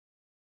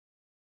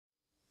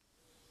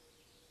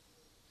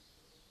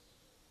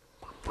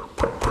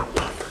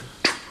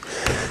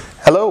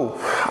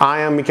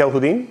I am Michael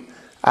Houdin,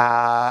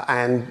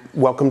 and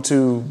welcome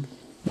to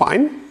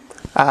wine.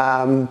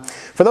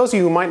 For those of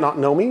you who might not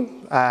know me,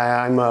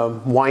 I'm a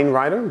wine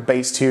writer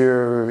based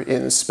here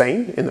in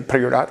Spain, in the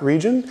Priorat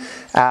region.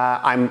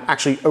 I'm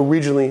actually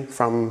originally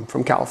from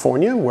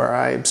California, where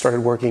I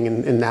started working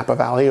in Napa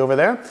Valley over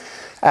there.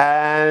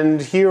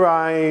 And here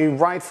I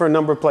write for a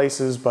number of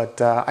places, but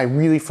I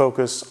really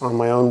focus on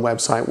my own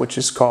website, which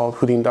is called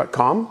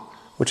Houdin.com,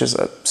 which is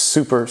a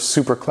super,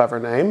 super clever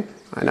name,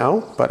 I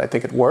know, but I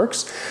think it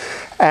works.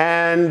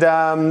 And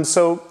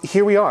so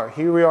here we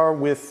are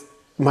with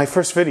my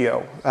first video.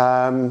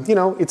 You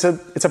know, it's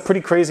a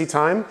pretty crazy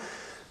time.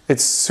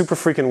 It's super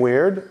freaking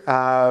weird.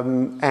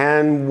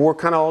 And we're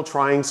kind of all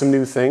trying some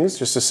new things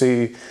just to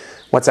see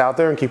what's out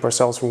there and keep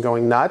ourselves from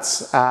going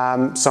nuts.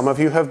 Some of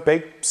you have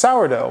baked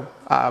sourdough.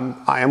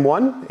 I am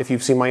one. If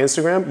you've seen my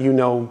Instagram, you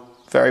know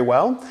very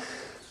well.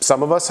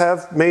 Some of us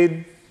have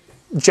made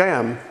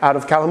jam out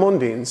of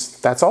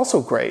calamondines. That's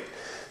also great.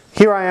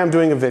 Here I am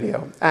doing a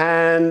video,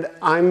 and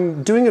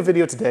I'm doing a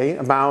video today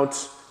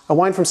about a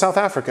wine from South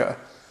Africa.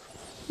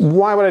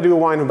 Why would I do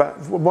why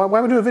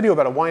would I do a video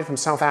about a wine from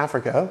South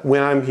Africa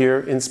when I'm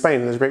here in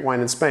Spain and there's great wine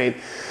in Spain?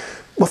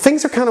 Well,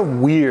 things are kind of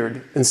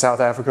weird in South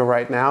Africa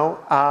right now.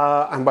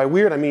 And by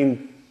weird, I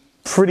mean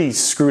pretty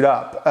screwed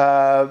up.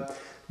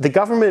 The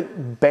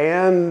government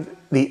banned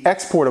the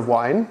export of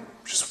wine,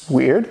 which is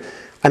weird,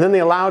 and then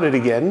they allowed it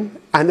again,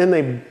 and then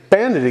they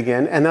banned it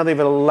again, and now they've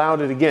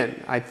allowed it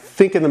again. I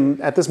think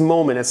at this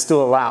moment it's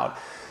still allowed.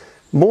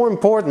 More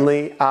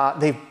importantly,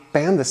 they've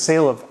banned the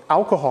sale of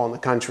alcohol in the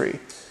country,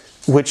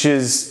 which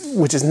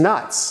is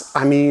nuts.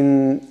 I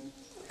mean,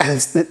 and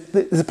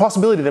there's a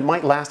possibility that it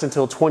might last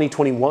until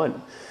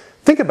 2021.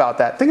 Think about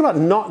that. Think about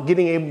not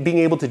being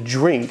able to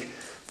drink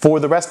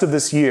for the rest of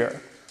this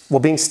year while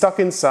being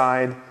stuck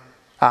inside,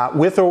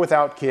 with or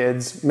without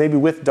kids, maybe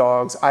with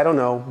dogs, I don't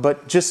know,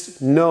 but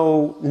just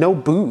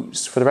no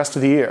booze for the rest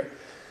of the year.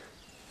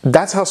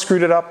 That's how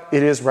screwed it up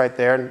it is right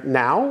there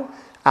now.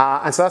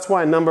 And so that's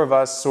why a number of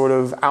us sort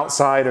of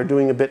outside are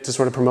doing a bit to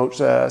sort of promote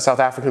South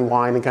African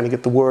wine and kind of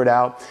get the word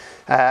out.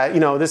 You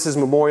know, this is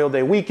Memorial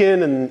Day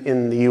weekend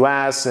in the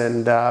US,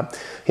 and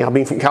you know,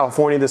 being from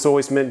California, this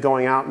always meant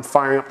going out and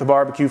firing up the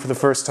barbecue for the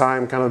first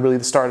time, kind of really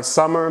the start of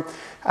summer.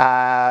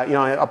 You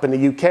know, up in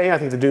the UK, I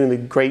think they're doing the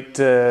Great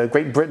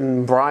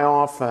Britain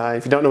Braai-off.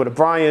 If you don't know what a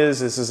braai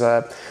is, this is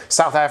a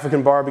South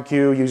African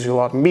barbecue, usually a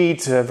lot of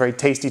meat, very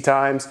tasty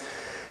times.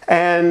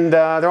 And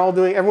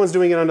everyone's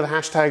doing it under the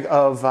hashtag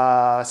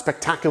of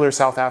Spectacular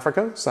South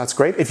Africa, so that's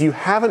great. If you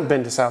haven't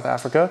been to South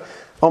Africa,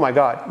 oh my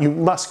God, you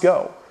must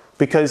go.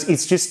 Because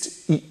it's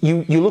just,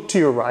 you look to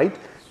your right,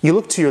 you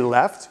look to your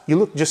left, you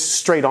look just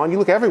straight on, you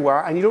look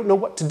everywhere, and you don't know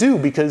what to do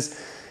because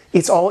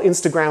it's all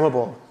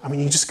Instagrammable. I mean,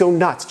 you just go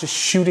nuts, just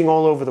shooting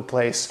all over the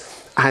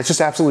place. And it's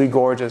just absolutely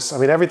gorgeous. I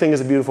mean, everything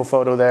is a beautiful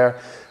photo there.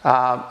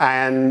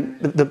 And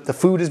the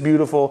food is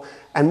beautiful.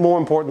 And more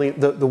importantly,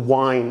 the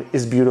wine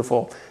is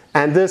beautiful.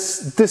 And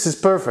this is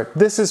perfect.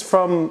 This is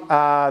from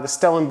the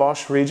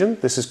Stellenbosch region.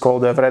 This is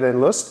called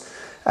Vrede.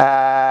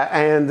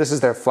 And this is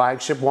their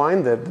flagship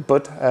wine, the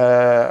Boet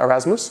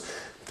Erasmus.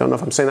 Don't know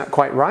if I'm saying that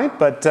quite right,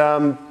 but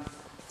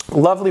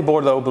lovely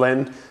Bordeaux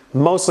blend,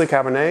 mostly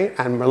Cabernet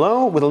and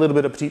Merlot with a little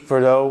bit of Petit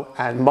Verdot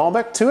and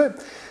Malbec to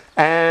it.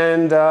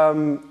 And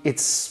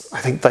it's, I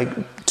think,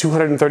 like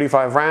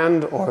 235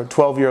 Rand or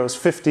 12 euros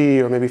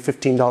 50 or maybe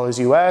 $15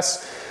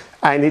 US.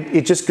 And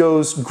it just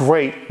goes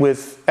great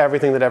with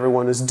everything that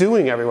everyone is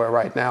doing everywhere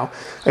right now.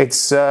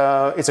 It's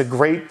a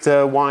great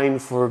wine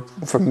for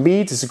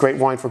meat. It's a great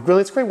wine for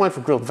grilling. It's a great wine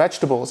for grilled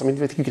vegetables. I mean,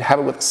 I think you could have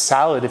it with a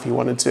salad if you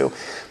wanted to.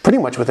 Pretty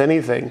much with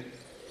anything.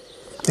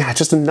 Yeah,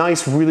 just a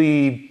nice,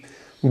 really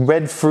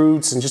red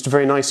fruits and just a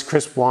very nice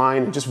crisp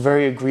wine. Just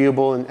very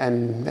agreeable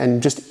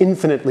and just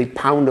infinitely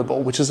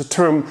poundable, which is a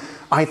term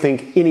I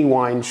think any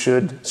wine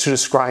should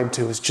ascribe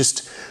to. Is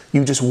just,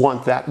 you just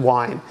want that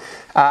wine.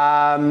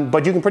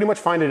 But you can pretty much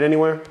find it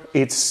anywhere.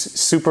 It's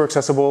super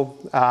accessible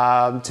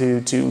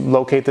to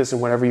locate this in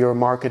whatever your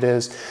market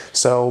is.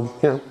 So,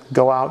 you know,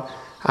 go out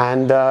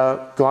and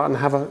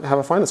have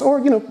a find this, or,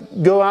 you know,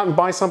 go out and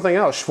buy something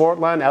else.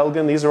 Swartland,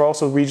 Elgin, these are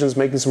also regions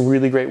making some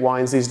really great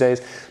wines these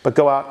days. But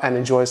go out and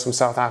enjoy some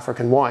South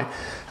African wine.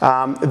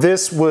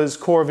 This was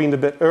corvined a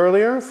bit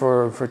earlier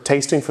for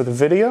tasting for the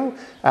video.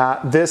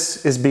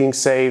 This is being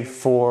saved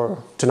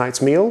for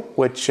tonight's meal,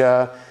 which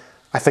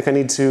I think I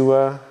need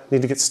to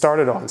get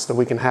started on so that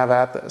we can have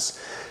at this.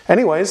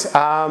 Anyways,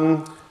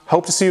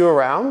 hope to see you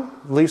around.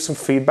 Leave some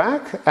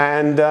feedback,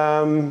 and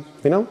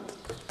you know,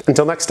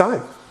 until next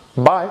time,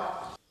 bye.